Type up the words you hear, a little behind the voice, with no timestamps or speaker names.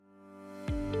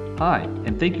Hi,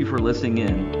 and thank you for listening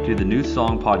in to the New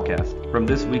Song Podcast from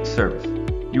this week's service.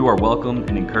 You are welcome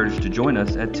and encouraged to join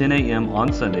us at 10 a.m.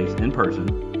 on Sundays in person.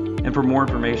 And for more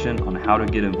information on how to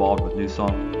get involved with New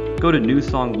Song, go to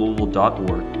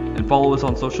newsonglouisville.org and follow us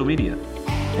on social media.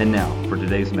 And now for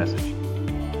today's message.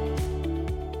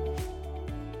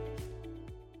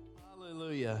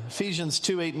 Hallelujah. Ephesians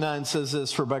 2:8-9 says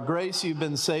this, "For by grace you've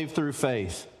been saved through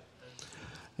faith,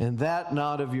 and that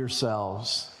not of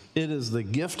yourselves. It is the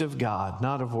gift of God,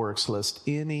 not of works, lest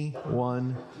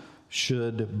anyone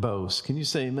should boast." Can you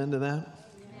say amen to that? Amen.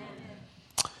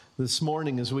 This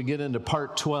morning, as we get into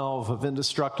part 12 of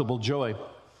Indestructible Joy,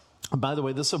 and by the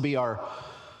way, this will be our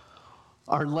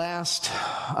last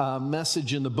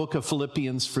message in the book of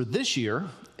Philippians for this year,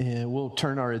 and we'll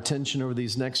turn our attention over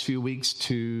these next few weeks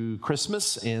to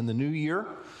Christmas and the new year,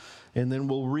 and then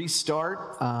we'll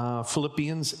restart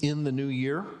Philippians in the new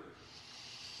year.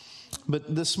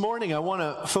 But this morning, I want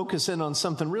to focus in on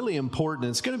something really important.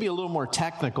 It's going to be a little more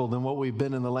technical than what we've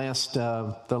been in the last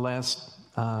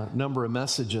number of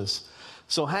messages.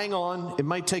 So hang on. It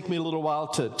might take me a little while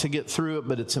to get through it,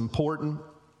 but it's important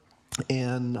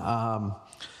and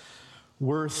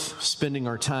worth spending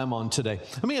our time on today.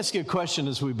 Let me ask you a question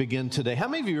as we begin today. How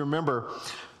many of you remember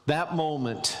that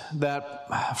moment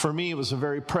that, for me, it was a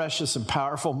very precious and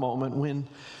powerful moment when...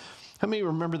 How many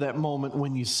remember that moment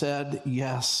when you said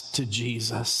yes to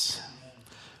Jesus?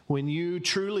 When you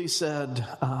truly said,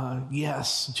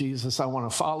 yes, Jesus, I want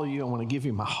to follow you. I want to give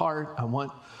you my heart. I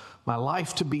want my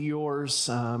life to be yours.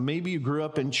 Maybe you grew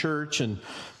up in church and,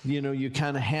 you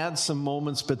kind of had some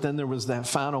moments, but then there was that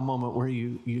final moment where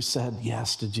you said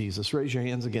yes to Jesus. Raise your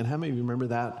hands again. How many of you remember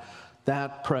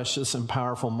that precious and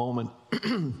powerful moment?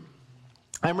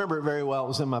 I remember it very well. It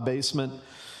was in my basement,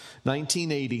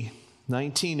 1980,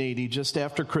 just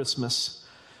after Christmas,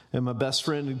 and my best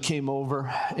friend had came over,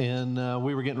 and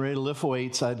we were getting ready to lift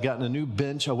weights. I'd gotten a new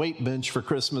bench, a weight bench for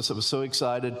Christmas. I was so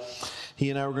excited. He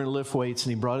and I were going to lift weights,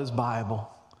 and he brought his Bible,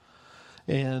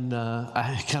 and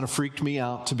it kind of freaked me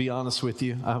out, to be honest with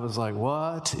you. I was like,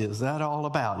 what is that all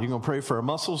about? You're going to pray for our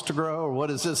muscles to grow, or what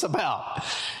is this about?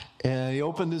 And he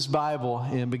opened his Bible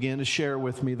and began to share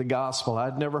with me the gospel.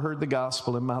 I'd never heard the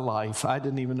gospel in my life. I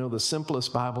didn't even know the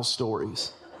simplest Bible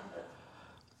stories.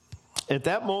 At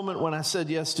that moment when I said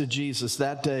yes to Jesus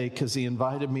that day, because he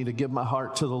invited me to give my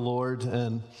heart to the Lord,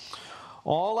 and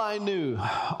all I knew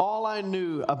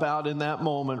about in that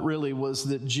moment really was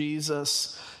that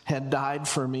Jesus had died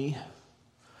for me,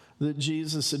 that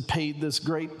Jesus had paid this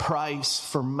great price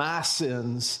for my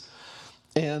sins,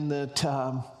 and that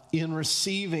in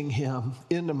receiving him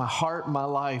into my heart and my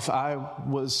life, I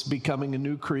was becoming a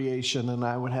new creation and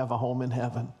I would have a home in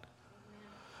heaven.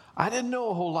 I didn't know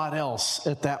a whole lot else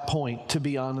at that point, to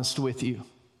be honest with you.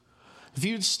 If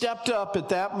you'd stepped up at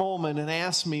that moment and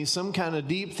asked me some kind of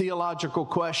deep theological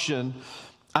question,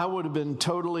 I would have been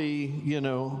totally,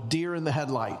 deer in the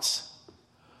headlights.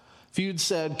 If you'd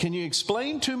said, "Can you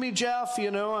explain to me, Jeff,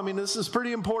 this is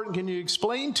pretty important. Can you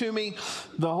explain to me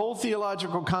the whole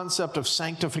theological concept of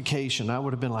sanctification?" I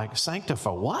would have been like,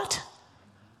 "Sanctify what?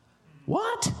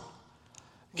 What?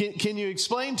 Can you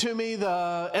explain to me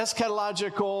the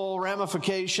eschatological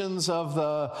ramifications of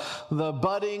the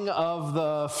budding of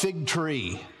the fig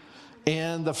tree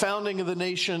and the founding of the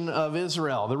nation of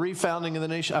Israel, the refounding of the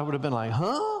nation?" I would have been like,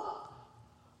 huh?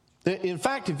 In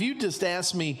fact, if you just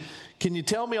asked me, "Can you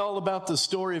tell me all about the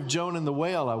story of Jonah and the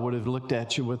whale?" I would have looked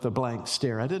at you with a blank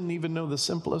stare. I didn't even know the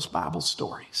simplest Bible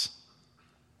stories.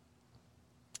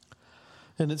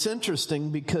 And it's interesting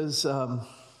because...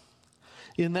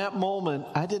 in that moment,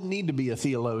 I didn't need to be a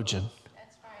theologian.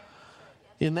 That's right.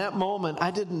 In that moment, I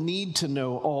didn't need to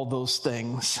know all those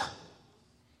things.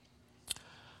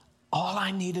 All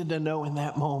I needed to know in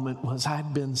that moment was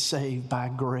I'd been saved by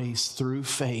grace through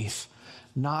faith,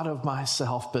 not of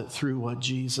myself, but through what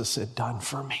Jesus had done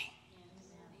for me.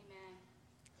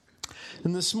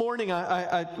 And this morning,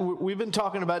 we've been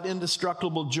talking about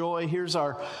indestructible joy. Here's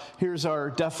our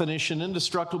definition.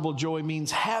 Indestructible joy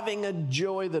means having a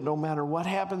joy that no matter what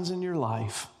happens in your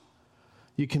life,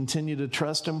 you continue to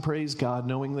trust and praise God,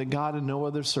 knowing that God in no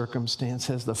other circumstance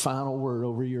has the final word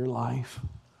over your life.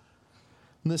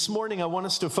 And this morning, I want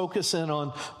us to focus in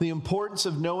on the importance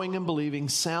of knowing and believing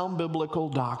sound biblical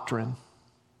doctrine,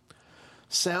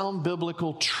 sound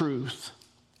biblical truth.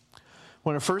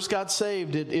 When I first got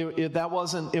saved, that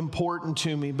wasn't important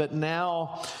to me, but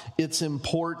now it's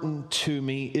important to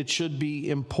me. It should be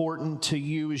important to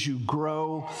you as you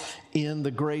grow in the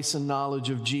grace and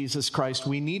knowledge of Jesus Christ.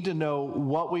 We need to know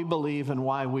what we believe and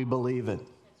why we believe it.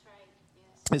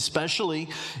 That's right. especially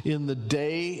in the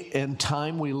day and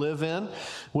time we live in.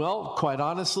 Well, quite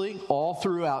honestly, all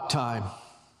throughout time,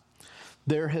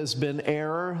 there has been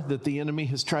error that the enemy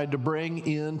has tried to bring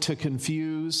in to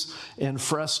confuse and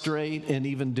frustrate and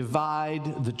even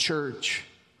divide the church.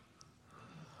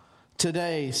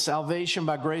 Today, salvation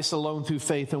by grace alone through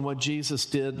faith in what Jesus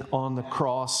did on the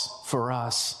cross for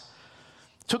us.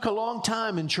 Took a long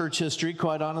time in church history,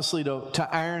 quite honestly, to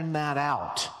iron that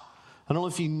out. I don't know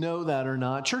if you know that or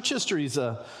not. Church history is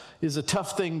a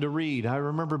tough thing to read. I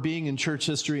remember being in church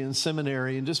history in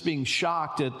seminary and just being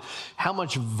shocked at how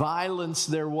much violence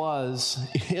there was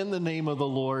in the name of the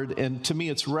Lord. And to me,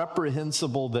 it's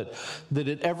reprehensible that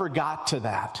it ever got to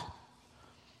that.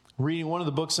 Reading one of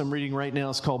the books I'm reading right now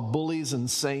is called Bullies and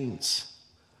Saints.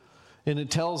 And it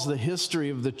tells the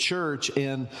history of the church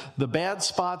and the bad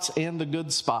spots and the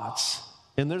good spots.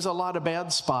 And there's a lot of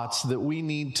bad spots that we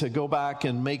need to go back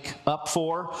and make up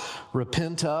for,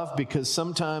 repent of, because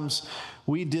sometimes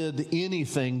we did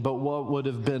anything but what would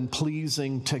have been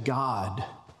pleasing to God.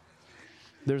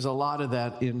 There's a lot of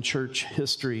that in church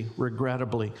history,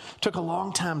 regrettably. Took a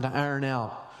long time to iron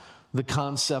out the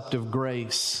concept of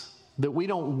grace, that we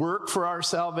don't work for our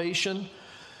salvation.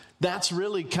 That's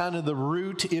really kind of the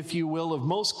root, if you will, of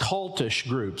most cultish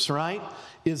groups, right?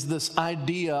 Is this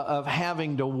idea of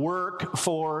having to work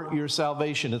for your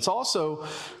salvation. It's also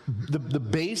the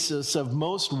basis of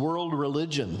most world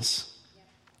religions,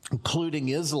 including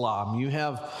Islam. You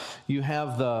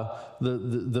have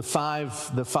the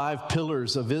five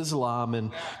pillars of Islam,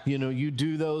 and you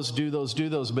do those,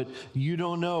 but you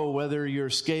don't know whether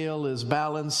your scale is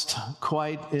balanced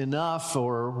quite enough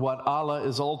or what Allah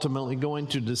is ultimately going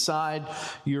to decide.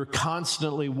 You're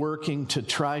constantly working to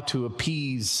try to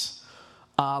appease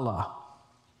Allah.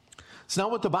 It's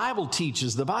not what the Bible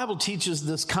teaches. The Bible teaches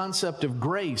this concept of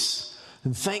grace.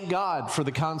 And thank God for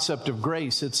the concept of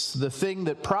grace. It's the thing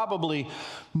that probably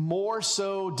more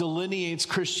so delineates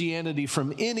Christianity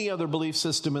from any other belief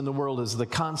system in the world, is the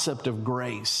concept of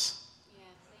grace. Yes,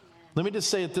 let me just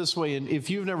say it this way, and if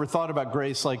you've never thought about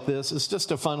grace like this, it's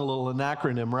just a fun little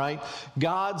acronym, right?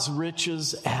 God's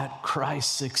riches at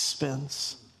Christ's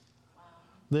expense.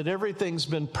 That everything's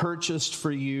been purchased for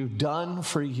you, done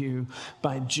for you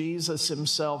by Jesus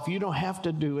himself. You don't have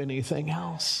to do anything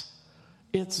else.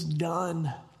 It's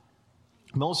done.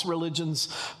 Most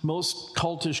religions, most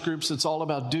cultish groups, it's all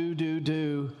about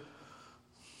do.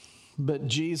 But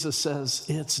Jesus says,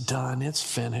 it's done, it's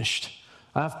finished.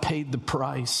 I've paid the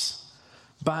price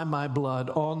by my blood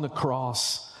on the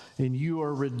cross. And you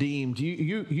are redeemed.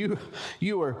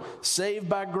 You are saved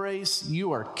by grace.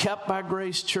 You are kept by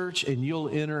grace, church, and you'll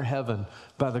enter heaven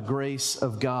by the grace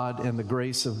of God and the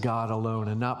grace of God alone,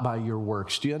 and not by your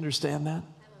works. Do you understand that?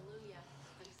 Hallelujah.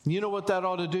 You know what that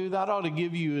ought to do? That ought to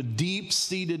give you a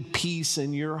deep-seated peace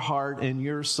in your heart and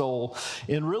your soul,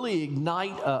 and really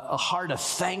ignite a heart of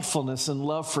thankfulness and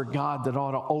love for God that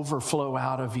ought to overflow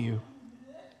out of you.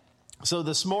 So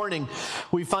this morning,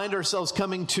 we find ourselves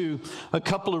coming to a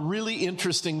couple of really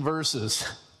interesting verses.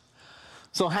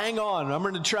 So hang on. I'm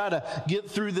going to try to get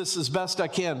through this as best I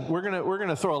can. We're going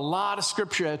to throw a lot of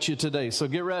scripture at you today, so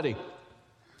get ready.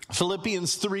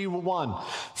 Philippians 3:1.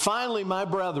 Finally, my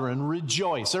brethren,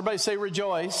 rejoice. Everybody say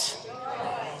rejoice.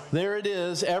 There it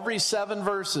is. Every 7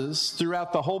 verses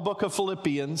throughout the whole book of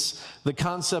Philippians, the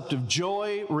concept of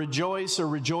joy, rejoice, or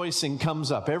rejoicing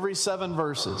comes up. Every 7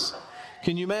 verses.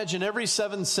 Can you imagine every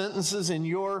 7 sentences in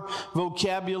your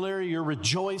vocabulary, you're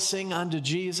rejoicing unto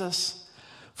Jesus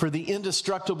for the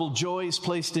indestructible joy is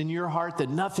placed in your heart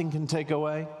that nothing can take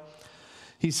away?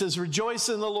 He says, rejoice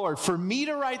in the Lord. For me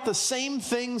to write the same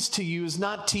things to you is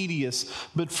not tedious,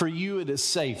 but for you it is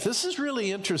safe. This is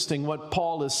really interesting what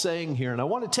Paul is saying here. And I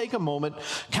want to take a moment,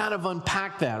 kind of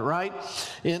unpack that, right?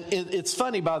 And it's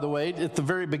funny, by the way, at the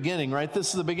very beginning, right? This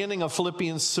is the beginning of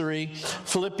Philippians 3.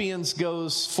 Philippians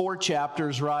goes 4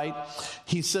 chapters, right?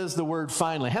 He says the word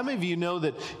finally. How many of you know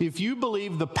that if you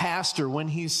believe the pastor when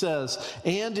he says,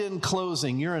 and in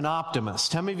closing, you're an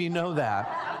optimist? How many of you know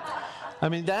that? I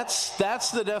mean, that's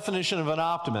the definition of an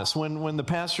optimist. When the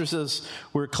pastor says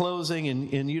we're closing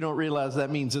and you don't realize that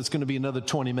means it's going to be another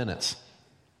 20 minutes,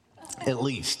 at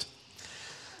least.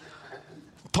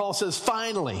 Paul says,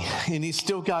 finally, and he's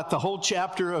still got the whole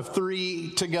chapter of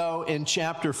 3 to go in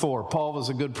chapter 4. Paul was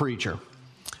a good preacher.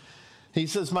 He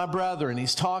says, my brethren,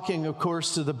 he's talking, of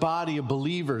course, to the body of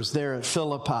believers there at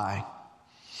Philippi.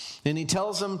 And he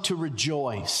tells them to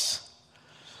rejoice.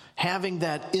 Having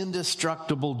that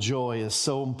indestructible joy is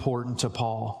so important to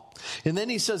Paul. And then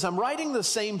he says, I'm writing the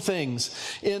same things,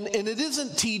 and it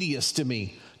isn't tedious to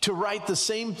me to write the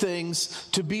same things,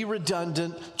 to be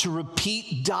redundant, to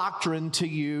repeat doctrine to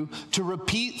you, to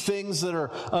repeat things that are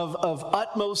of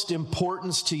utmost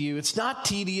importance to you. It's not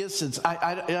tedious.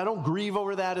 I don't grieve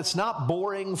over that. It's not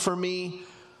boring for me.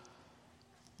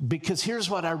 Because here's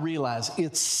what I realize.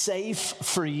 It's safe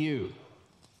for you.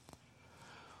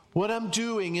 What I'm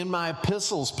doing in my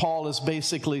epistles, Paul is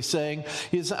basically saying,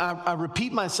 is I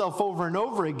repeat myself over and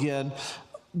over again,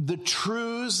 the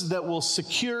truths that will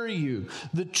secure you,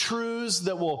 the truths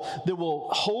that will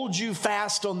hold you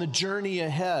fast on the journey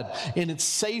ahead, and it's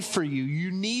safe for you.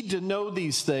 You need to know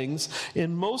these things,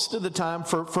 and most of the time,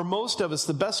 for most of us,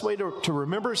 the best way to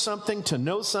remember something, to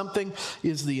know something,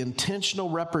 is the intentional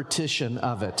repetition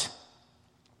of it.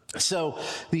 So,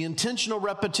 the intentional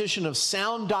repetition of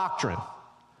sound doctrine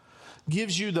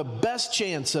gives you the best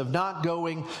chance of not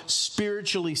going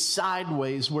spiritually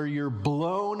sideways where you're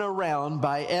blown around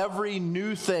by every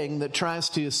new thing that tries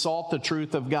to assault the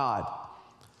truth of God.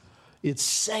 It's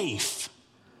safe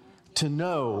to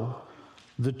know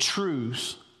the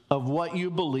truth of what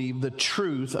you believe, the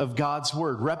truth of God's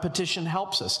word. Repetition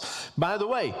helps us. By the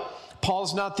way,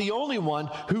 Paul's not the only one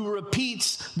who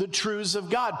repeats the truths of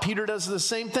God. Peter does the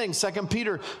same thing. 2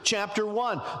 Peter chapter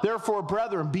 1. Therefore,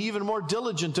 brethren, be even more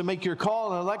diligent to make your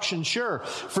call and election sure.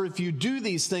 For if you do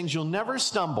these things, you'll never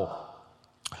stumble.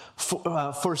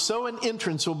 For so an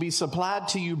entrance will be supplied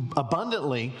to you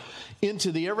abundantly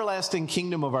into the everlasting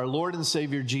kingdom of our Lord and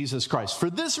Savior Jesus Christ. For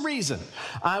this reason,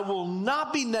 I will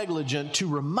not be negligent to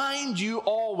remind you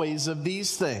always of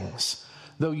these things,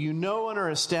 though you know and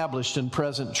are established in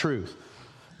present truth.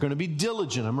 I'm going to be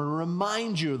diligent. I'm going to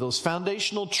remind you of those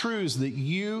foundational truths that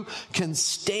you can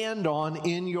stand on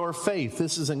in your faith.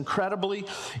 This is incredibly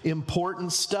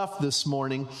important stuff this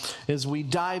morning as we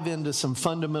dive into some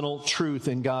fundamental truth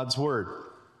in God's Word.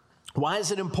 Why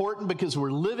is it important? Because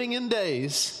we're living in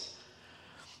days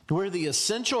where the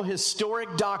essential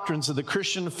historic doctrines of the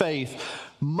Christian faith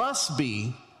must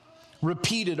be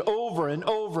repeated over and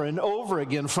over and over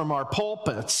again from our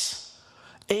pulpits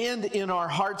and in our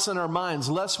hearts and our minds,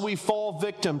 lest we fall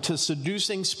victim to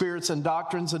seducing spirits and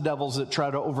doctrines of devils that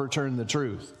try to overturn the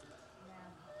truth.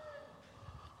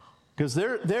 Because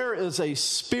there is a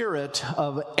spirit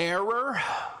of error,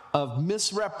 of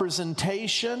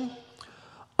misrepresentation,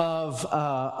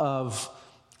 of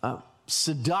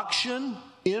seduction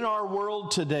in our world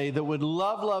today that would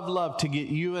love to get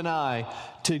you and I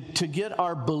to get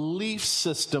our belief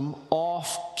system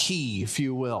off key, if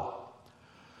you will.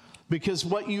 Because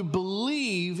what you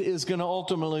believe is going to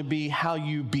ultimately be how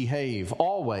you behave,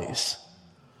 always.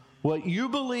 What you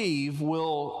believe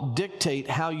will dictate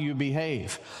how you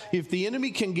behave. If the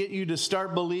enemy can get you to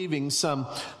start believing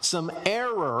some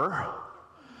error,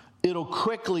 it'll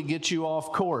quickly get you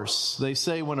off course. They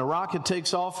say when a rocket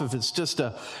takes off, if it's just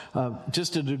a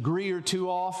degree or two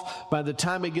off, by the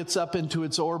time it gets up into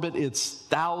its orbit, it's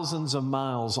thousands of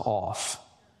miles off.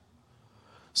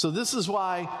 So this is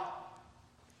why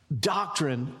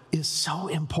doctrine is so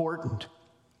important.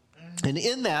 And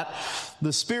in that,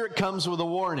 the Spirit comes with a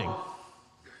warning.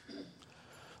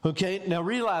 Okay, now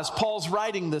realize Paul's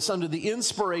writing this under the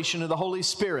inspiration of the Holy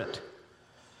Spirit,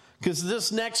 because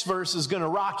this next verse is going to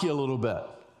rock you a little bit.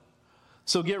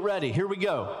 So get ready. Here we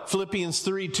go. Philippians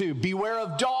 3:2. Beware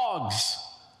of dogs.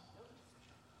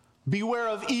 Beware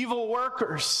of evil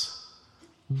workers.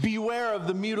 Beware of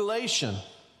the mutilation.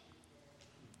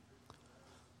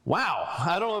 Wow.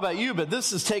 I don't know about you, but this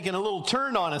has taken a little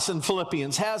turn on us in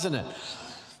Philippians, hasn't it?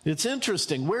 It's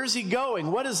interesting. Where's he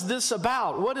going? What is this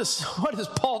about? What is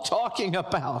Paul talking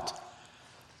about?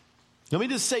 Let me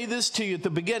just say this to you at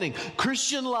the beginning.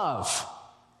 Christian love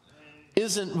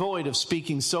isn't void of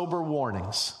speaking sober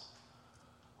warnings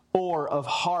or of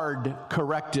hard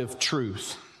corrective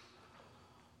truth.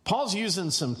 Paul's using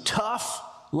some tough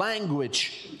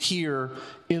language here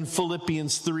in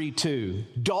Philippians 3:2.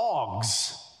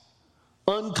 Dogs,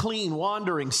 unclean,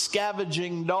 wandering,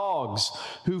 scavenging dogs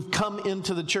who've come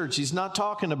into the church. He's not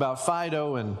talking about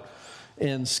Fido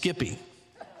and Skippy.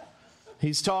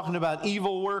 He's talking about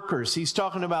evil workers. He's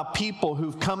talking about people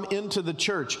who've come into the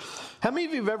church. How many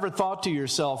of you have ever thought to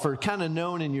yourself or kind of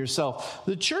known in yourself,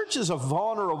 the church is a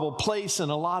vulnerable place in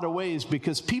a lot of ways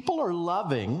because people are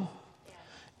loving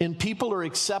and people are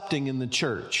accepting in the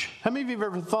church? How many of you have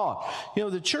ever thought,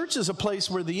 the church is a place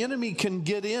where the enemy can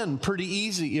get in pretty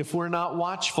easy if we're not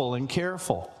watchful and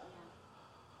careful?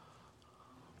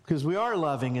 Because we are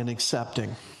loving and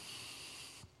accepting.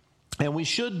 And we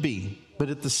should be. But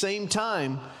at the same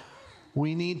time,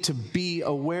 we need to be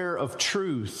aware of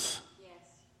truth. Yes.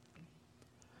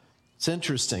 It's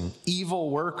interesting. Evil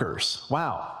workers.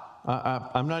 Wow.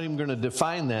 I'm not even going to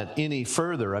define that any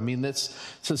further. I mean, this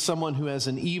is someone who has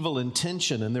an evil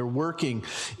intention and they're working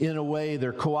in a way,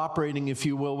 they're cooperating, if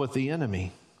you will, with the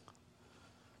enemy.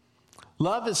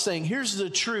 Love is saying, here's the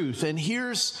truth, and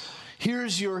here's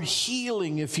your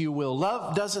healing, if you will.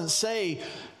 Love doesn't say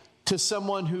to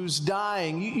someone who's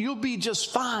dying, you'll be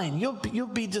just fine. You'll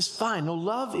be just fine. No,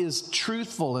 love is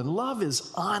truthful and love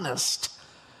is honest.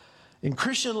 And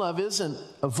Christian love isn't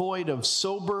void of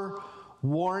sober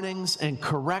warnings and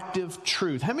corrective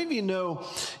truth. How many of you know,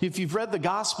 if you've read the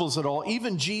Gospels at all,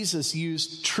 even Jesus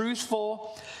used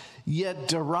truthful yet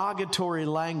derogatory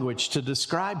language to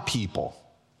describe people?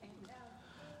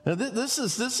 Now, this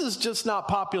is just not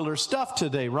popular stuff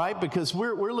today, right? Because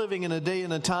we're living in a day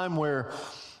and a time where,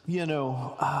 this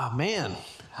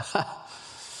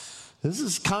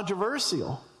is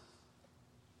controversial.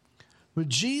 But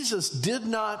Jesus did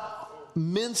not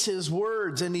mince his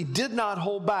words, and he did not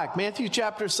hold back. Matthew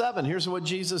chapter 7, here's what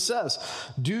Jesus says.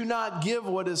 Do not give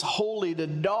what is holy to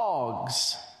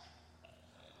dogs.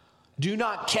 Do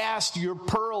not cast your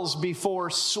pearls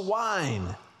before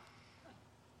swine.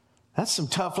 That's some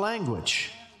tough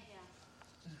language.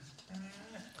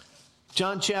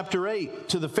 John chapter 8,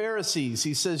 to the Pharisees,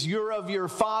 he says, you're of your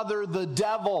father the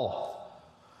devil,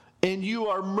 and you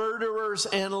are murderers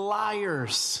and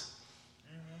liars.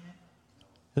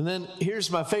 And then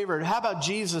here's my favorite. How about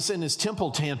Jesus in his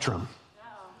temple tantrum?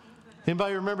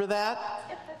 Anybody remember that?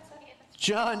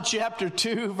 John chapter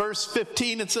 2, verse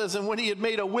 15, it says, and when he had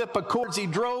made a whip of cords, he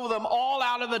drove them all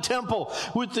out of the temple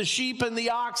with the sheep and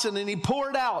the oxen, and he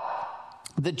poured out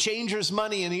the changers'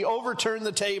 money, and he overturned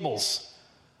the tables.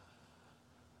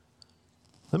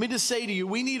 Let me just say to you,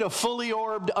 we need a fully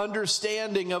orbed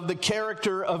understanding of the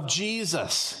character of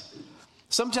Jesus.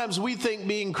 Sometimes we think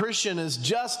being Christian is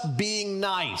just being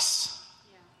nice.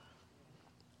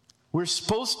 We're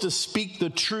supposed to speak the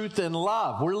truth in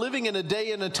love. We're living in a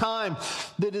day and a time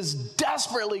that is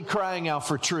desperately crying out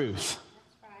for truth.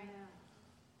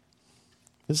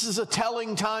 This is a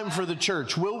telling time for the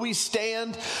church. Will we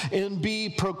stand and be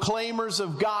proclaimers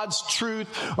of God's truth,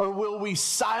 or will we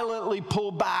silently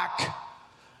pull back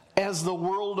as the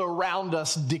world around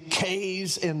us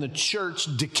decays and the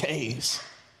church decays?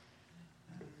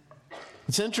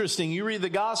 It's interesting. You read the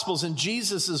Gospels and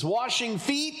Jesus is washing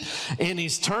feet and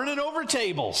he's turning over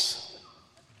tables.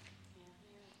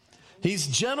 He's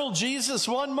gentle Jesus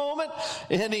one moment,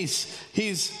 and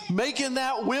he's making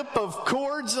that whip of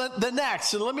cords the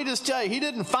next. And let me just tell you, he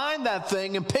didn't find that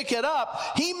thing and pick it up.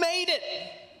 He made it.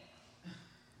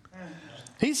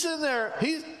 He's sitting there,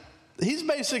 he's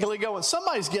basically going,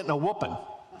 somebody's getting a whooping.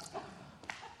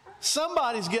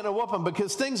 Somebody's getting a whooping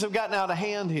because things have gotten out of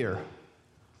hand here.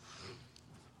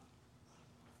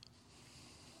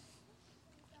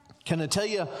 Can I tell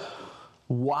you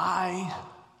why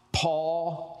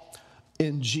Paul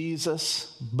and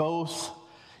Jesus both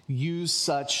use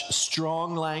such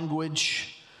strong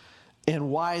language, and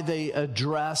why they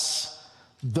address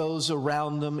those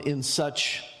around them in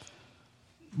such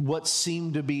what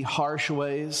seem to be harsh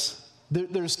ways?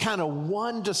 There's kind of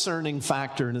one discerning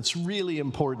factor, and it's really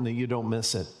important that you don't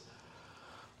miss it.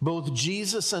 Both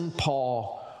Jesus and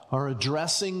Paul are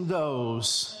addressing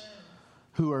those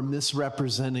who are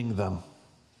misrepresenting them.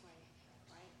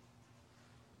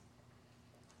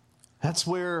 That's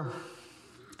where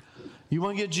you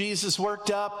want to get Jesus worked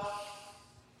up,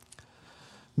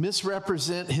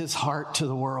 misrepresent his heart to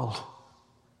the world.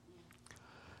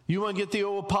 You want to get the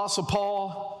old Apostle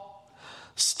Paul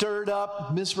stirred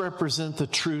up, misrepresent the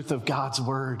truth of God's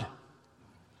word.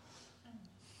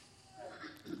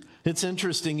 It's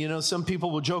interesting, some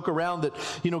people will joke around that,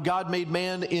 God made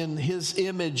man in his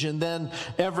image, and then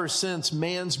ever since,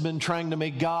 man's been trying to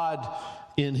make God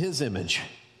in his image.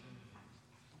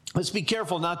 Let's be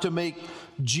careful not to make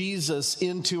Jesus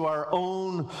into our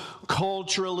own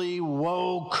culturally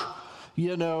woke,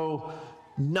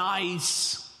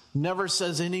 nice, never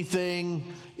says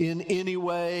anything in any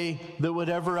way that would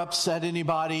ever upset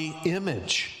anybody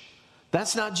image.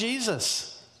 That's not Jesus.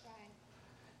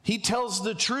 He tells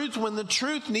the truth when the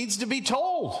truth needs to be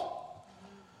told.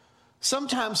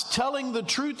 Sometimes telling the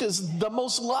truth is the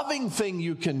most loving thing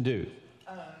you can do.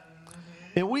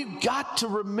 And we've got to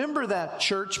remember that,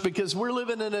 church, because we're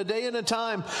living in a day and a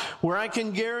time where I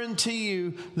can guarantee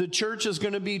you the church is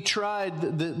going to be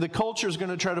tried, the culture is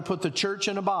going to try to put the church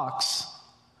in a box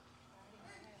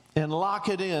and lock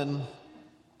it in,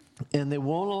 and they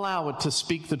won't allow it to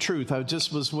speak the truth. I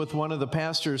just was with one of the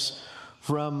pastors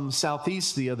from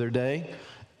Southeast the other day,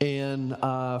 and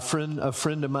a friend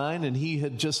of mine, and he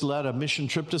had just led a mission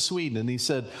trip to Sweden. And he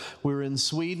said, we're in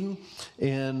Sweden,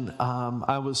 and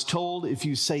I was told if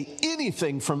you say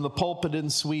anything from the pulpit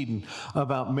in Sweden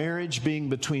about marriage being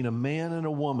between a man and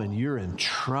a woman, you're in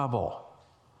trouble.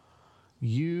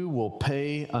 You will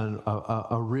pay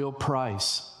a real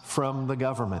price from the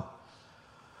government.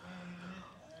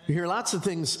 You hear lots of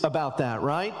things about that,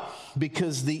 right?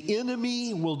 Because the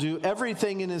enemy will do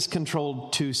everything in his control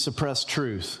to suppress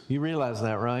truth. You realize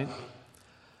that, right?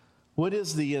 What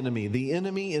is the enemy? The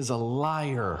enemy is a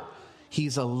liar.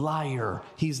 He's a liar.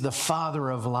 He's the father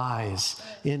of lies.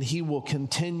 And he will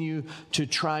continue to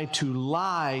try to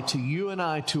lie to you and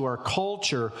I, to our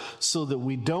culture, so that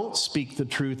we don't speak the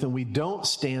truth and we don't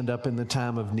stand up in the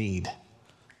time of need.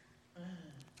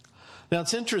 Now,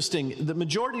 it's interesting. The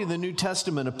majority of the New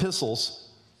Testament epistles,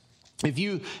 if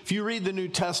you read the New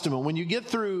Testament, when you get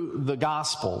through the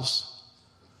Gospels,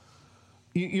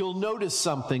 you'll notice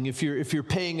something if you're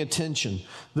paying attention.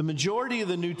 The majority of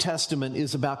the New Testament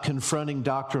is about confronting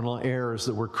doctrinal errors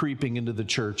that were creeping into the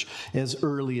church as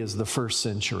early as the first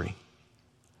century.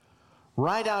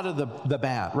 Right out of the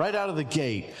bat, right out of the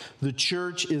gate, the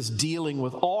church is dealing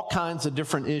with all kinds of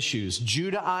different issues.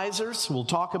 Judaizers, we'll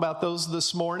talk about those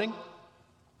this morning.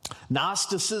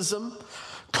 Gnosticism,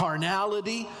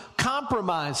 carnality,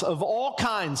 compromise of all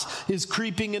kinds is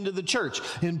creeping into the church.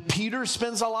 And Peter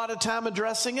spends a lot of time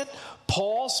addressing it.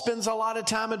 Paul spends a lot of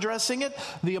time addressing it.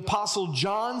 The Apostle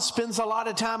John spends a lot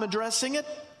of time addressing it.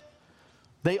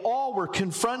 They all were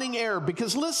confronting error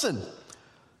because, listen,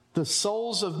 the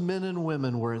souls of men and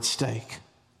women were at stake.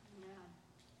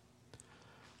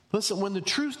 Listen, when the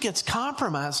truth gets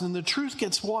compromised and the truth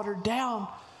gets watered down,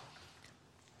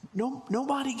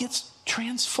 nobody gets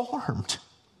transformed.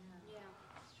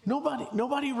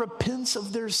 Nobody repents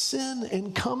of their sin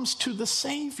and comes to the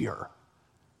Savior.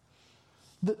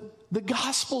 The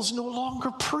gospel's no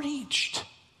longer preached.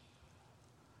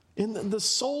 And the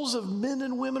souls of men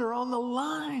and women are on the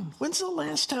line. When's the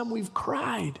last time we've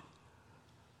cried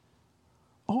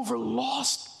over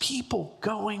lost people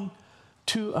going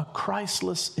to a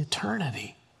Christless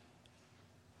eternity?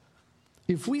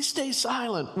 If we stay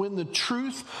silent when the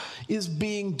truth is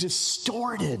being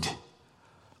distorted,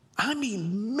 I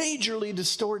mean majorly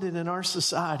distorted in our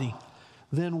society,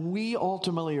 then we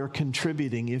ultimately are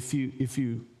contributing. If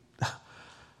you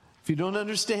don't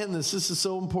understand this is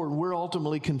so important. We're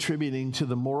ultimately contributing to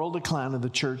the moral decline of the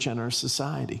church and our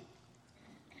society.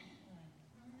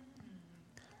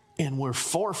 And we're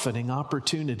forfeiting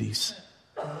opportunities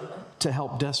to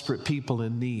help desperate people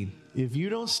in need. If you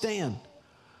don't stand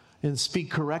and speak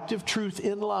corrective truth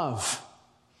in love,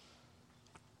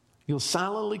 you'll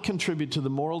silently contribute to the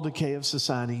moral decay of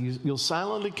society. You'll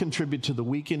silently contribute to the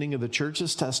weakening of the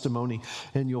church's testimony,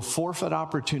 and you'll forfeit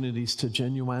opportunities to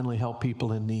genuinely help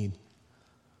people in need.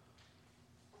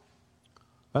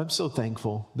 I'm so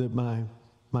thankful that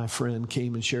my friend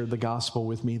came and shared the gospel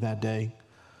with me that day.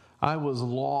 I was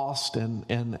lost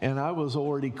and I was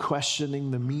already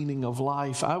questioning the meaning of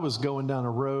life. I was going down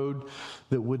a road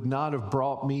that would not have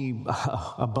brought me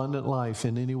abundant life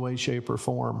in any way, shape, or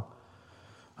form.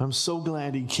 I'm so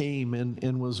glad he came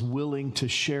and was willing to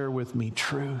share with me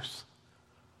truth.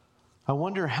 I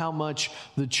wonder how much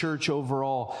the church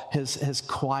overall has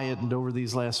quietened over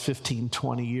these last 15,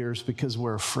 20 years because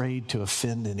we're afraid to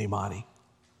offend anybody.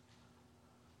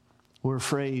 We're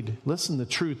afraid. Listen, the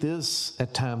truth is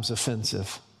at times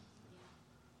offensive.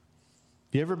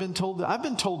 You ever been told that? I've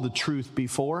been told the truth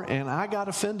before, and I got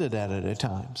offended at it at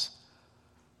times.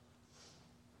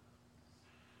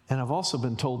 And I've also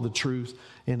been told the truth,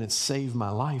 and it's saved my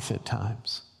life at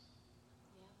times.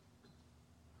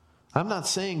 I'm not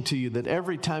saying to you that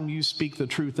every time you speak the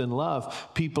truth in love,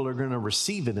 people are going to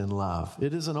receive it in love.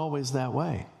 It isn't always that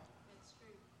way.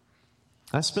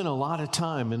 I spent a lot of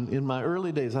time, in my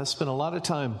early days, I spent a lot of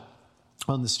time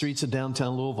on the streets of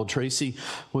downtown Louisville. Tracy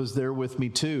was there with me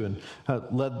too, and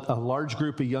led a large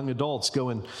group of young adults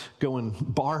going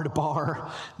bar to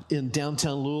bar in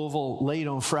downtown Louisville late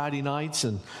on Friday nights.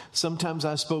 And sometimes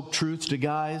I spoke truth to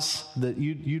guys that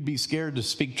you'd be scared to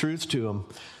speak truth to them.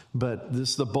 But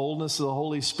this is the boldness of the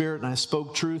Holy Spirit, and I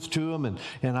spoke truth to them,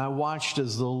 and I watched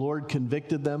as the Lord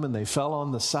convicted them, and they fell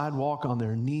on the sidewalk on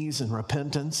their knees in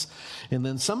repentance. And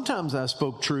then sometimes I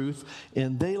spoke truth,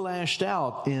 and they lashed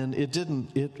out, and it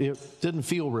didn't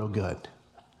feel real good.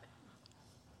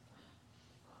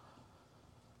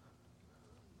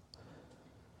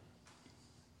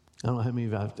 I don't know how many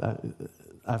of you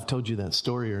I've told you that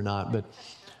story or not, but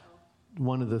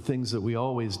one of the things that we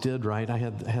always did, right? I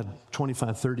had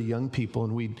 25, 30 young people,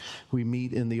 and we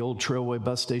meet in the old Trailway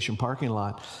bus station parking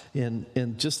lot.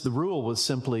 And just the rule was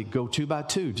simply go 2 by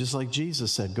 2, just like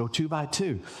Jesus said, go 2 by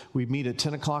 2. We'd meet at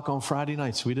 10 o'clock on Friday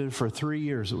nights. We did it for 3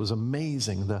 years. It was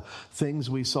amazing, the things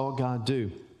we saw God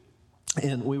do.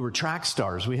 And we were track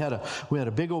stars. We had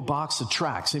a big old box of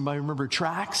tracks. Anybody remember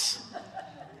tracks?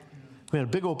 We had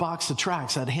a big old box of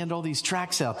tracks. I'd hand all these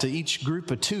tracks out to each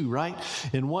group of 2, right?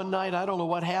 And one night, I don't know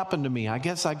what happened to me. I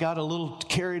guess I got a little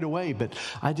carried away, but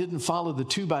I didn't follow the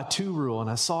 2 by 2 rule. And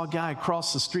I saw a guy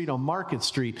across the street on Market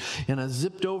Street, and I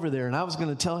zipped over there, and I was going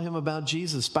to tell him about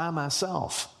Jesus by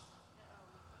myself.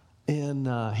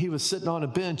 And he was sitting on a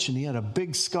bench, and he had a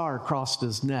big scar across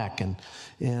his neck.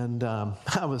 And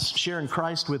I was sharing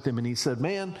Christ with him, and he said,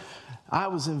 man, I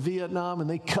was in Vietnam, and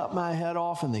they cut my head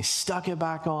off, and they stuck it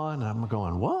back on. And I'm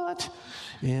going, what?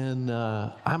 And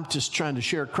I'm just trying to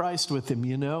share Christ with him,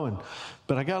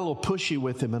 but I got a little pushy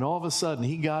with him, and all of a sudden,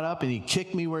 he got up, and he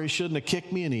kicked me where he shouldn't have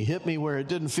kicked me, and he hit me where it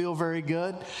didn't feel very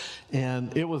good.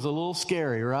 And it was a little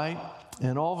scary, right?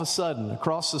 And all of a sudden,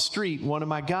 across the street, one of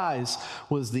my guys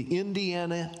was the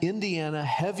Indiana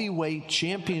heavyweight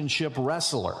championship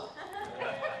wrestler.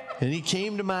 And he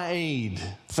came to my aid,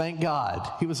 thank God.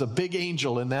 He was a big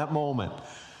angel in that moment.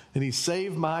 And he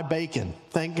saved my bacon,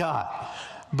 thank God.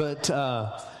 But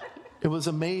it was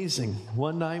amazing.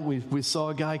 One night we saw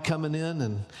a guy coming in,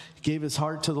 and he gave his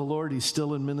heart to the Lord. He's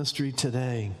still in ministry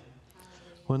today.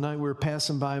 One night we were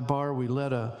passing by a bar. We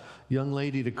led a young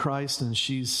lady to Christ, and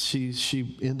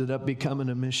she ended up becoming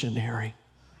a missionary.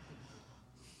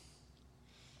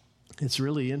 It's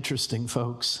really interesting,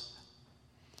 folks.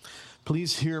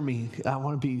 Please hear me. I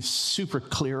want to be super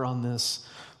clear on this.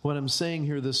 What I'm saying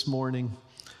here this morning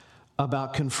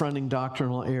about confronting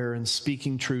doctrinal error and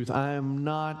speaking truth, I am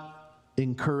not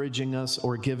encouraging us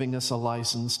or giving us a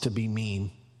license to be mean.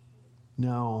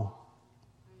 No.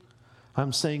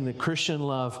 I'm saying that Christian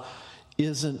love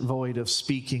isn't void of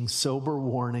speaking sober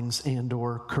warnings and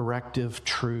or corrective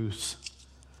truth.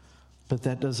 But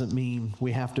that doesn't mean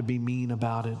we have to be mean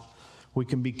about it. We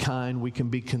can be kind, we can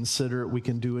be considerate, we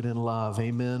can do it in love.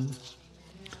 Amen?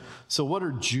 So what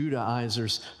are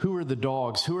Judaizers? Who are the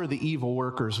dogs? Who are the evil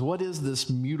workers? What is this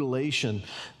mutilation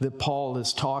that Paul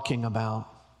is talking about?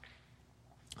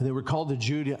 They were called the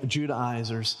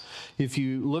Judaizers. If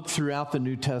you look throughout the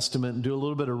New Testament and do a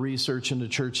little bit of research into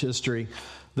church history,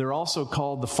 they're also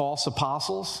called the false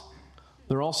apostles.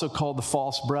 They're also called the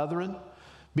false brethren,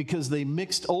 because they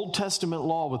mixed Old Testament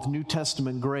law with New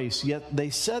Testament grace. Yet they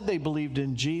said they believed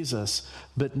in Jesus,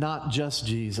 but not just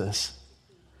Jesus.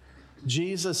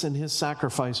 Jesus and his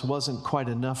sacrifice wasn't quite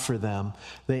enough for them.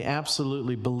 They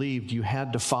absolutely believed you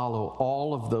had to follow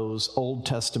all of those Old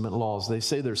Testament laws. They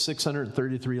say there's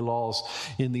 633 laws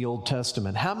in the Old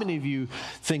Testament. How many of you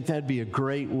think that'd be a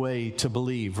great way to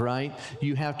believe, right?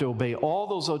 You have to obey all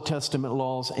those Old Testament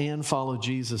laws and follow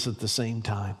Jesus at the same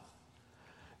time.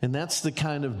 And that's the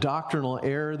kind of doctrinal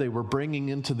error they were bringing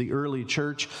into the early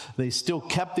church. They still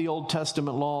kept the Old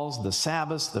Testament laws, the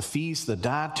Sabbaths, the feasts, the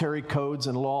dietary codes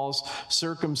and laws,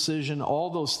 circumcision,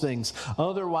 all those things.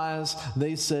 Otherwise,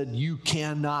 they said, you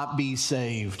cannot be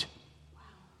saved.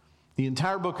 The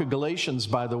entire book of Galatians,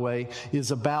 by the way,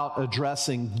 is about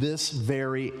addressing this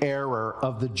very error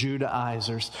of the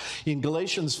Judaizers. In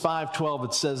Galatians 5:12,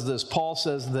 it says this. Paul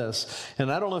says this,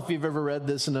 and I don't know if you've ever read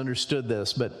this and understood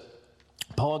this, but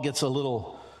Paul gets a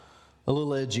little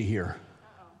edgy here.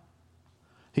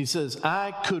 He says,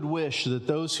 I could wish that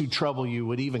those who trouble you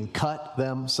would even cut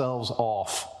themselves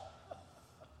off.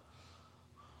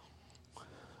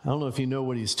 I don't know if you know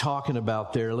what he's talking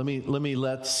about there. Let me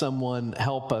let someone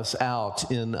help us out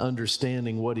in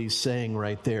understanding what he's saying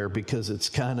right there, because it's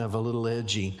kind of a little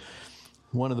edgy.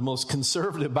 One of the most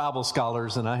conservative Bible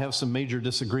scholars, and I have some major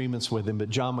disagreements with him, but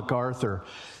John MacArthur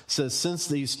says, since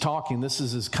he's talking, this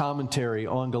is his commentary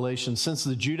on Galatians, since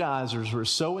the Judaizers were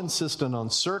so insistent on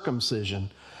circumcision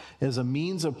as a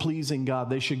means of pleasing God,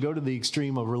 they should go to the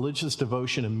extreme of religious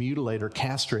devotion and mutilate or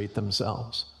castrate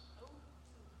themselves.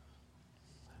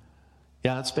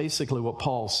 Yeah, that's basically what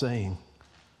Paul's saying.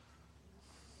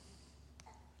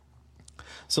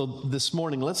 So this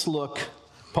morning, let's look.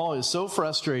 Paul is so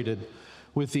frustrated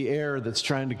with the error that's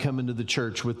trying to come into the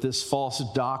church with this false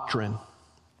doctrine.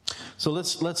 So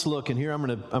let's look, and here I'm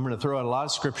going to throw out a lot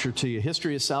of scripture to you.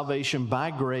 History of salvation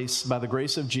by grace, by the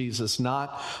grace of Jesus,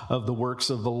 not of the works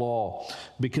of the law.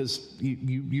 Because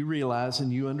you realize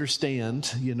and you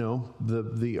understand,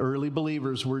 the early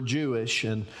believers were Jewish,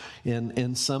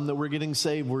 and some that were getting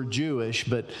saved were Jewish,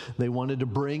 but they wanted to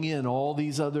bring in all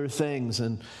these other things,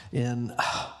 and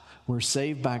we're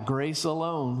saved by grace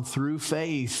alone through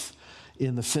faith.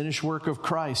 in the finished work of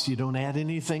Christ. You don't add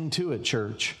anything to it,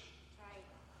 church. Right.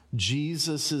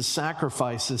 Jesus'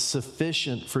 sacrifice is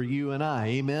sufficient for you and I.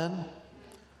 Amen?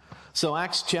 So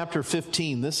Acts chapter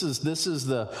 15, this is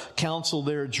the council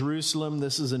there at Jerusalem.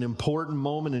 This is an important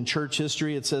moment in church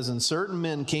history. It says, and certain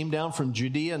men came down from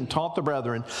Judea and taught the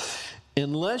brethren,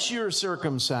 unless you're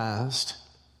circumcised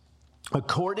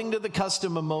according to the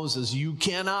custom of Moses, you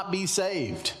cannot be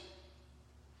saved.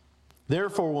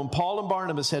 Therefore, when Paul and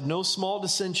Barnabas had no small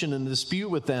dissension and dispute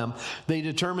with them, they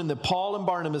determined that Paul and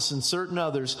Barnabas and certain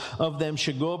others of them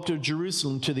should go up to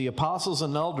Jerusalem to the apostles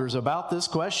and elders about this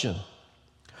question.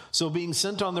 So being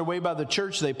sent on their way by the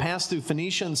church, they passed through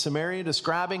Phoenicia and Samaria,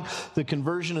 describing the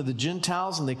conversion of the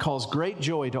Gentiles, and they caused great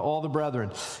joy to all the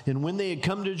brethren. And when they had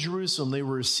come to Jerusalem, they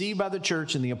were received by the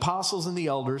church and the apostles and the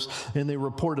elders, and they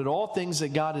reported all things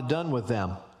that God had done with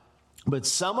them. But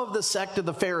some of the sect of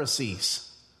the Pharisees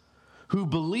who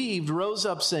believed rose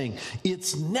up saying,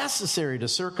 it's necessary to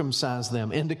circumcise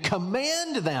them and to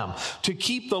command them to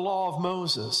keep the law of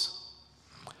Moses.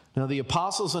 Now the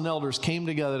apostles and elders came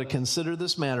together to consider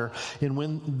this matter, and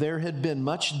when there had been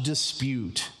much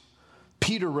dispute,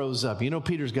 Peter rose up. You know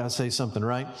Peter's got to say something,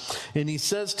 right? And he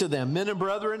says to them, men and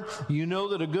brethren, you know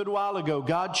that a good while ago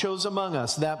God chose among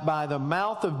us that by the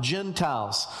mouth of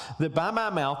Gentiles, that by my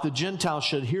mouth the Gentiles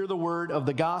should hear the word of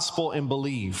the gospel and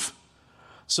believe.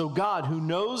 So God, who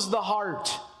knows the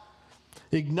heart,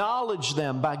 acknowledged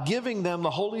them by giving them the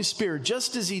Holy Spirit,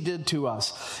 just as he did to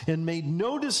us, and made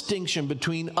no distinction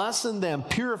between us and them,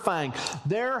 purifying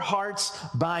their hearts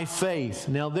by faith.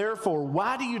 Now therefore,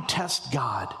 why do you test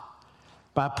God?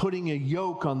 By putting a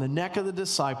yoke on the neck of the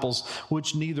disciples,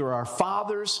 which neither our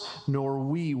fathers nor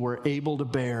we were able to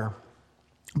bear.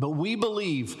 But we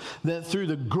believe that through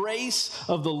the grace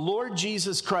of the Lord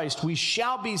Jesus Christ, we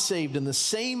shall be saved in the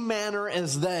same manner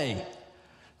as they.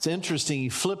 It's interesting, he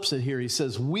flips it here. He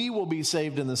says, we will be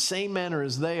saved in the same manner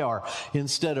as they are,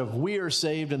 instead of we are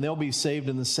saved and they'll be saved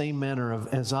in the same manner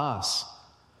as us.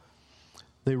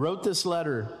 They wrote this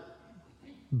letter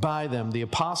by them, the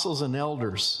apostles and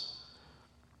elders,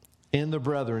 and the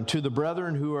brethren, to the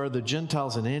brethren who are the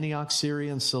Gentiles in Antioch,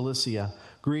 Syria, and Cilicia.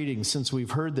 Greetings, since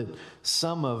we've heard that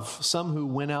some who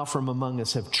went out from among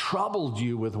us have troubled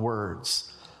you with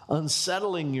words,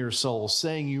 unsettling your souls,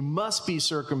 saying you must be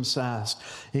circumcised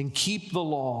and keep the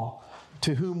law,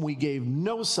 to whom we gave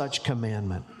no such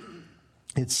commandment.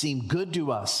 It seemed good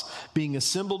to us, being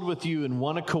assembled with you in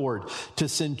one accord, to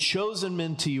send chosen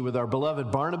men to you with our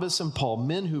beloved Barnabas and Paul,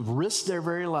 men who've risked their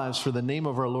very lives for the name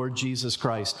of our Lord Jesus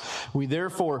Christ. We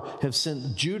therefore have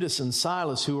sent Judas and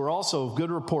Silas, who are also of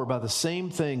good report by the same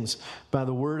things, by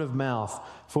the word of mouth.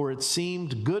 For it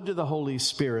seemed good to the Holy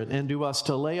Spirit and to us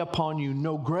to lay upon you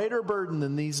no greater burden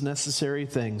than these necessary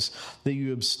things, that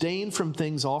you abstain from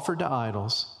things offered to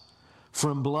idols,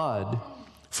 from blood,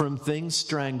 from things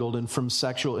strangled, and from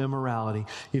sexual immorality.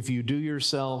 If you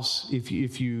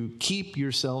keep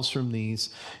yourselves from these,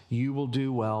 you will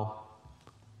do well.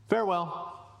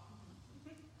 Farewell.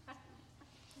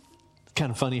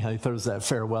 Kind of funny how he throws that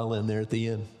farewell in there at the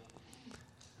end.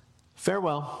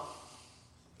 Farewell.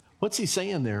 What's he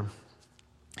saying there?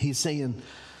 He's saying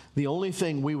the only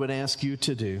thing we would ask you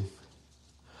to do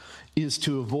is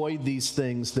to avoid these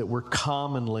things that were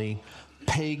commonly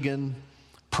pagan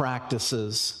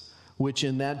practices, which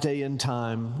in that day and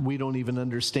time, we don't even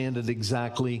understand it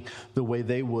exactly the way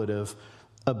they would have.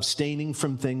 Abstaining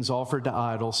from things offered to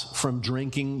idols, from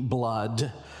drinking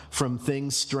blood, from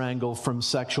things strangled, from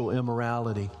sexual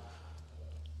immorality.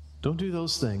 Don't do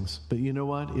those things. But you know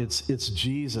what? It's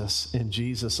Jesus and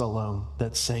Jesus alone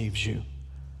that saves you.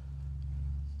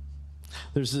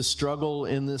 There's this struggle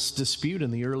in this dispute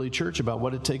in the early church about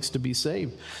what it takes to be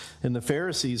saved. And the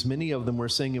Pharisees, many of them were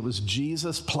saying it was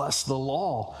Jesus plus the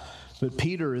law. But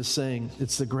Peter is saying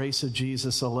it's the grace of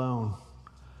Jesus alone,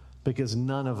 because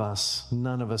none of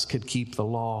us could keep the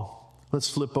law. Let's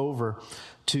flip over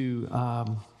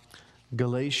to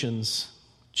Galatians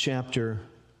chapter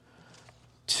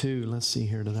 2. Let's see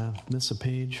here. Did I miss a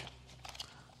page?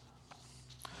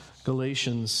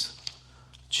 Galatians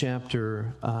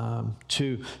chapter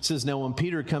 2. It says, now when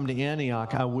Peter come to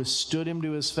Antioch, I withstood him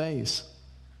to his face.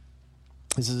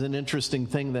 This is an interesting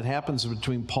thing that happens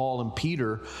between Paul and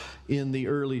Peter in the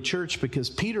early church, because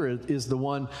Peter is the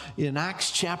one in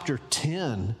Acts chapter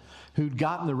 10 who'd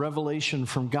gotten the revelation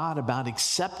from God about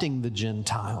accepting the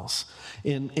Gentiles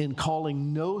and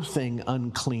calling no thing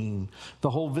unclean. The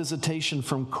whole visitation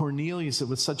from Cornelius, it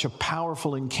was such a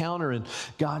powerful encounter, and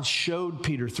God showed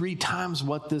Peter 3 times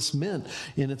what this meant,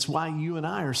 and it's why you and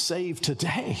I are saved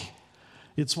today.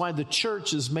 It's why the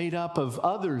church is made up of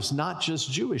others, not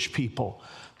just Jewish people,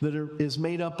 is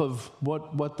made up of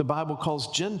what the Bible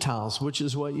calls Gentiles, which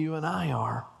is what you and I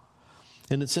are.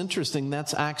 And it's interesting,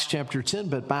 that's Acts chapter 10,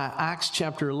 but by Acts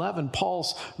chapter 11,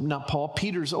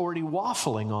 Peter's already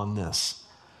waffling on this.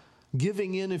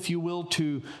 Giving in, if you will,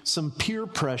 to some peer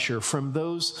pressure from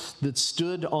those that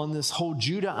stood on this whole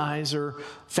Judaizer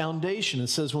foundation. It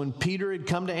says, when Peter had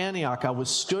come to Antioch, I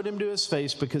withstood him to his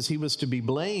face because he was to be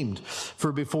blamed.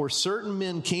 For before certain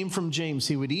men came from James,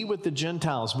 he would eat with the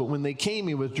Gentiles. But when they came,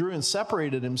 he withdrew and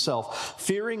separated himself,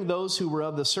 fearing those who were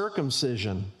of the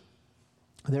circumcision.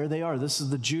 There they are. This is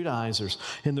the Judaizers.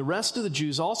 And the rest of the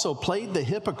Jews also played the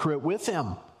hypocrite with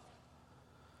him,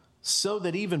 so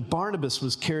that even Barnabas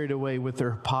was carried away with their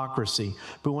hypocrisy.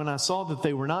 But when I saw that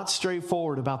they were not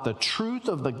straightforward about the truth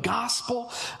of the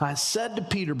gospel, I said to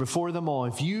Peter before them all,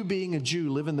 if you, being a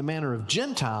Jew, live in the manner of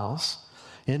Gentiles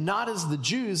and not as the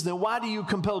Jews, then why do you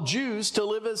compel Gentiles to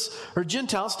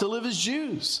live as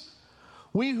Jews?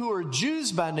 We who are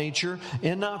Jews by nature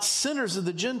and not sinners of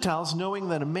the Gentiles, knowing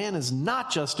that a man is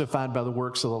not justified by the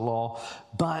works of the law,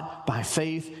 but by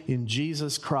faith in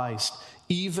Jesus Christ.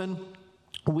 Even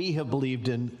we have believed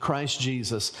in Christ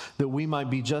Jesus, that we might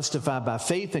be justified by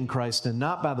faith in Christ and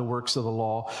not by the works of the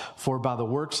law. For by the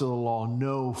works of the law,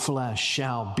 no flesh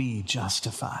shall be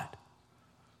justified.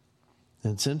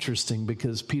 And it's interesting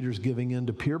because Peter's giving in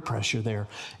to peer pressure there,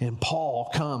 and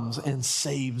Paul comes and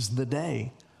saves the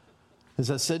day. As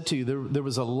I said to you, there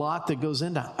was a lot that goes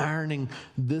into ironing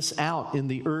this out in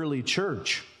the early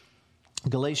church.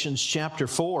 Galatians chapter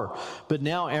 4, but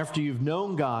now after you've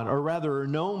known God, or rather are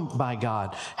known by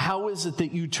God, how is it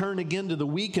that you turn again to the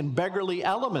weak and beggarly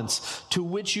elements to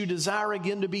which you desire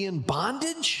again to be in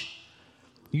bondage?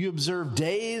 You observe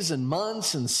days and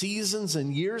months and seasons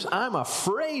and years. I'm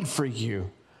afraid for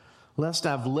you, lest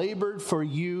I've labored for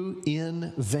you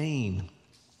in vain.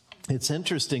 It's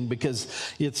interesting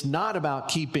because it's not about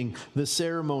keeping the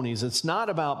ceremonies. It's not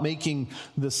about making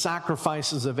the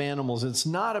sacrifices of animals. It's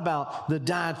not about the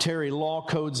dietary law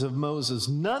codes of Moses.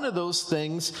 None of those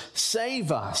things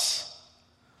save us.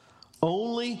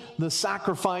 Only the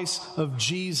sacrifice of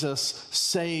Jesus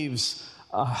saves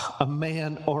a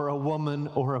man or a woman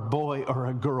or a boy or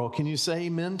a girl. Can you say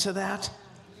amen to that?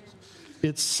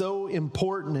 It's so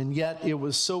important, and yet it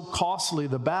was so costly,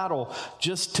 the battle,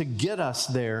 just to get us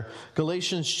there.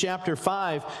 Galatians chapter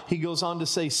 5, he goes on to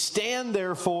say, stand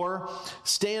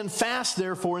fast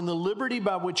therefore in the liberty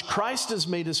by which Christ has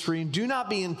made us free, and do not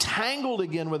be entangled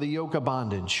again with a yoke of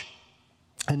bondage.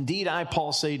 Indeed, I,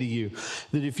 Paul, say to you,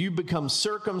 that if you become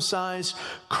circumcised,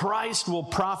 Christ will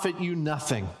profit you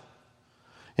nothing.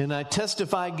 And I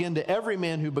testify again to every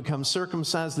man who becomes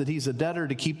circumcised that he's a debtor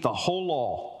to keep the whole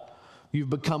law. You've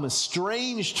become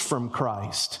estranged from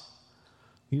Christ.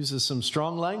 Uses some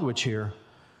strong language here.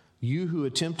 You who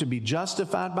attempt to be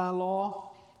justified by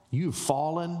law, you've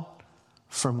fallen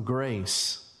from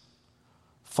grace.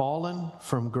 Fallen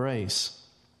from grace.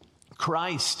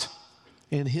 Christ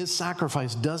and his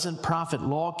sacrifice doesn't profit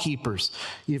law keepers.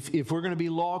 If we're going to be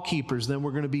law keepers, then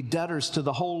we're going to be debtors to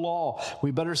the whole law.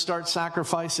 We better start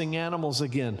sacrificing animals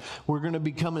again. We're going to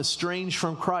become estranged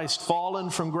from Christ, fallen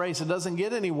from grace. It doesn't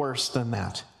get any worse than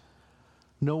that.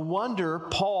 No wonder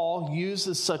Paul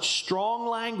uses such strong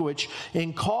language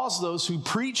and caused those who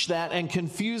preach that and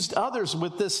confused others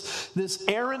with this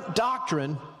errant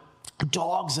doctrine,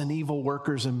 dogs and evil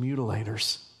workers and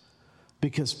mutilators.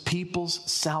 Because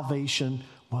people's salvation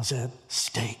was at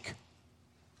stake.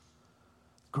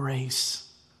 Grace,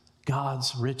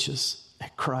 God's riches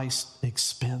at Christ's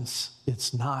expense.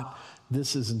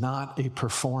 This is not a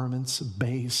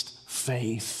performance-based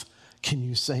faith. Can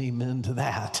you say amen to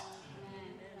that?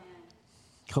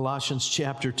 Colossians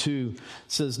chapter 2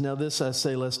 says, now this I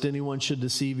say, lest anyone should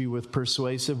deceive you with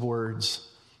persuasive words.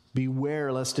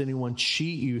 Beware lest anyone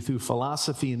cheat you through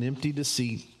philosophy and empty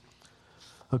deceit,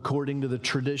 according to the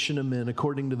tradition of men,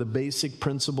 according to the basic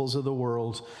principles of the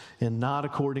world, and not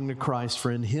according to Christ. For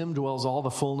in him dwells all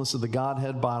the fullness of the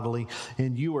Godhead bodily,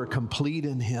 and you are complete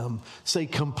in him. Say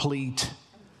complete.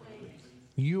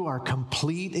 You are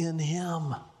complete in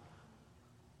him.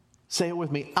 Say it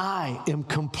with me. I am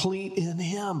complete in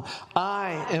him.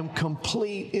 I am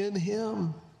complete in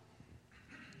him.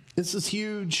 This is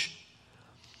huge.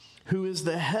 who is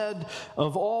the head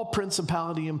of all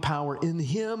principality and power. In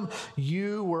him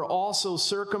you were also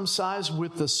circumcised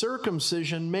with the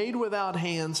circumcision made without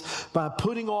hands, by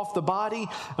putting off the body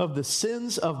of the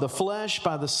sins of the flesh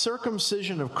by the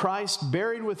circumcision of Christ,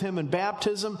 buried with him in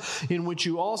baptism, in which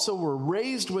you also were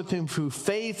raised with him through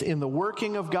faith in the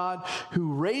working of God,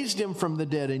 who raised him from the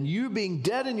dead. And you, being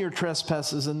dead in your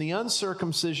trespasses and the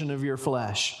uncircumcision of your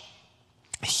flesh,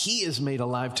 he is made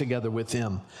alive together with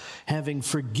him, having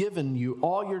forgiven you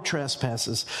all your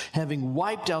trespasses, having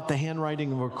wiped out the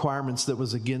handwriting of requirements that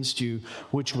was against you,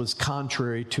 which was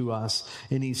contrary to us.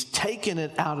 And he's taken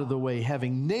it out of the way,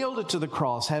 having nailed it to the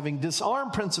cross, having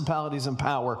disarmed principalities and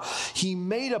power. He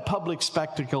made a public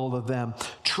spectacle of them,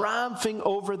 triumphing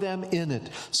over them in it.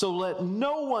 So let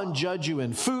no one judge you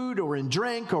in food or in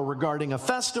drink or regarding a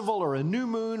festival or a new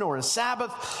moon or a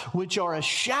Sabbath, which are a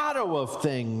shadow of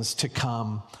things to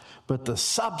come, but the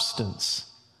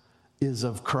substance is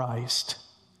of Christ.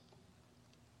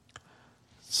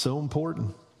 So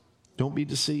important. Don't be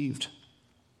deceived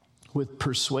with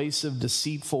persuasive,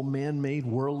 deceitful, man-made,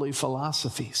 worldly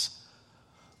philosophies.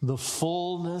 The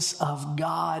fullness of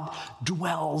God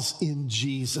dwells in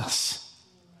Jesus.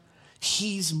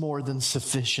 He's more than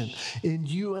sufficient, and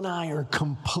you and I are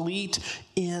complete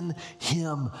in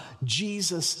him.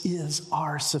 Jesus is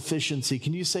our sufficiency.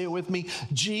 Can you say it with me?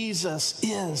 Jesus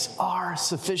is our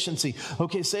sufficiency.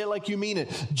 Okay, say it like you mean it.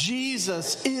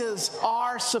 Jesus is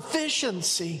our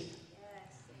sufficiency.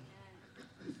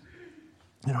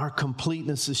 And our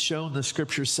completeness is shown. The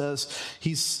scripture says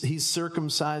he's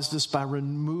circumcised us by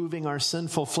removing our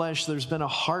sinful flesh. There's been a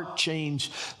heart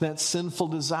change. That sinful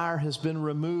desire has been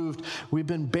removed. We've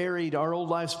been buried. Our old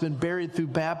life's been buried through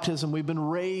baptism. We've been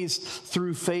raised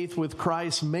through faith with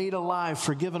Christ, made alive,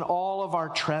 forgiven all of our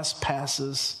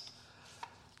trespasses.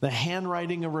 The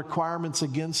handwriting of requirements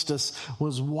against us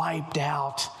was wiped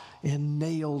out and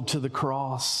nailed to the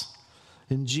cross.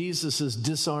 And Jesus has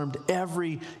disarmed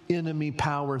every enemy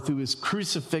power through his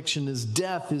crucifixion, his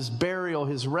death, his burial,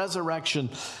 his resurrection.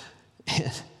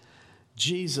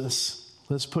 Jesus,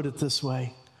 let's put it this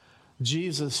way,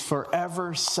 Jesus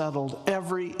forever settled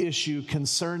every issue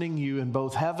concerning you in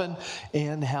both heaven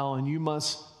and hell. And you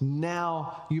must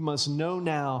know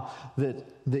now that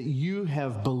you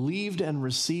have believed and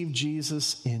received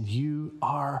Jesus, and you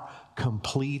are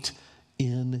complete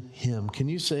in him. Can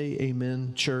you say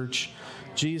amen, church?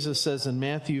 Jesus says in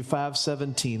Matthew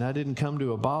 5:17, I didn't come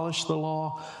to abolish the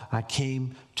law, I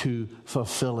came to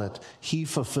fulfill it. He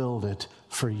fulfilled it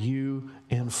for you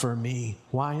and for me.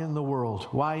 Why in the world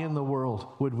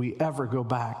would we ever go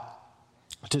back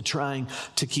to trying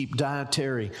to keep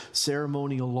dietary,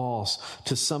 ceremonial laws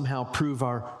to somehow prove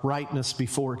our rightness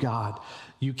before God?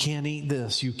 You can't eat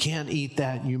this. You can't eat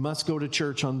that. You must go to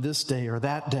church on this day or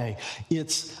that day.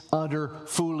 It's utter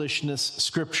foolishness,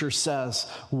 Scripture says.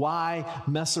 Why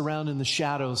mess around in the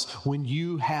shadows when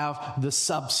you have the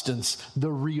substance, the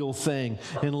real thing?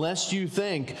 Unless you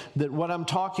think that what I'm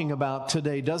talking about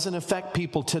today doesn't affect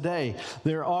people today.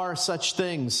 There are such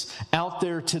things out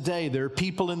there today. There are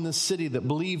people in this city that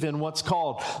believe in what's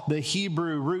called the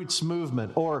Hebrew Roots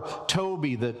Movement, or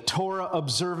Toby, the Torah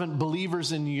observant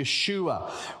believers in Yeshua,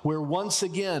 where once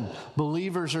again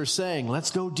believers are saying,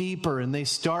 let's go deeper, and they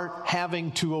start having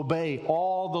to obey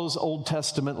all those Old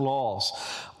Testament laws.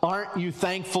 Aren't you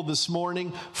thankful this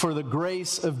morning for the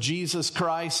grace of Jesus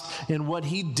Christ and what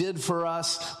he did for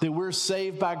us, that we're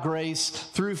saved by grace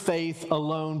through faith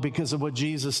alone because of what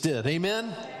Jesus did?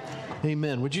 Amen?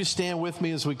 Amen. Would you stand with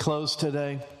me as we close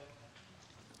today?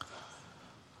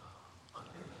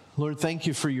 Lord, thank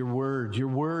you for your word. Your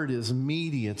word is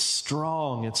meaty, it's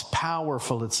strong, it's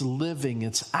powerful, it's living,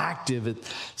 it's active. It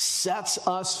sets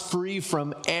us free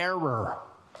from error.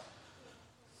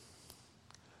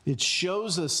 It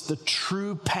shows us the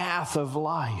true path of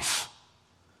life.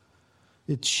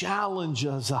 It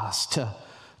challenges us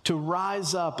to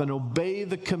rise up and obey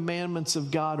the commandments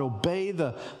of God, obey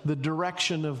the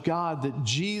direction of God that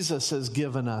Jesus has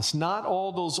given us. Not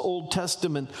all those Old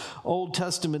Testament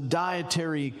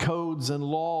dietary codes and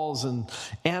laws and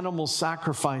animal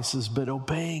sacrifices, but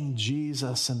obeying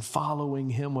Jesus and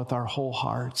following him with our whole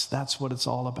hearts. That's what it's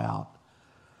all about.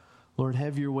 Lord,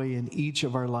 have your way in each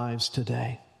of our lives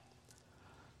today.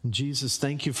 Jesus,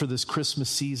 thank you for this Christmas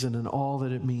season and all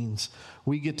that it means.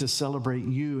 We get to celebrate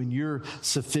you and your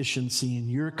sufficiency and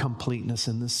your completeness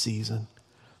in this season.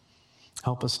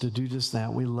 Help us to do just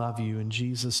that. We love you in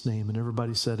Jesus' name. And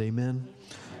everybody said amen.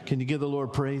 Can you give the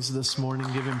Lord praise this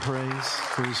morning? Give him praise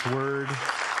for his word.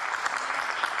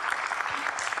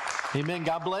 Amen.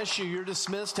 God bless you. You're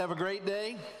dismissed. Have a great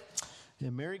day.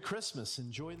 And Merry Christmas.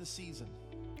 Enjoy the season.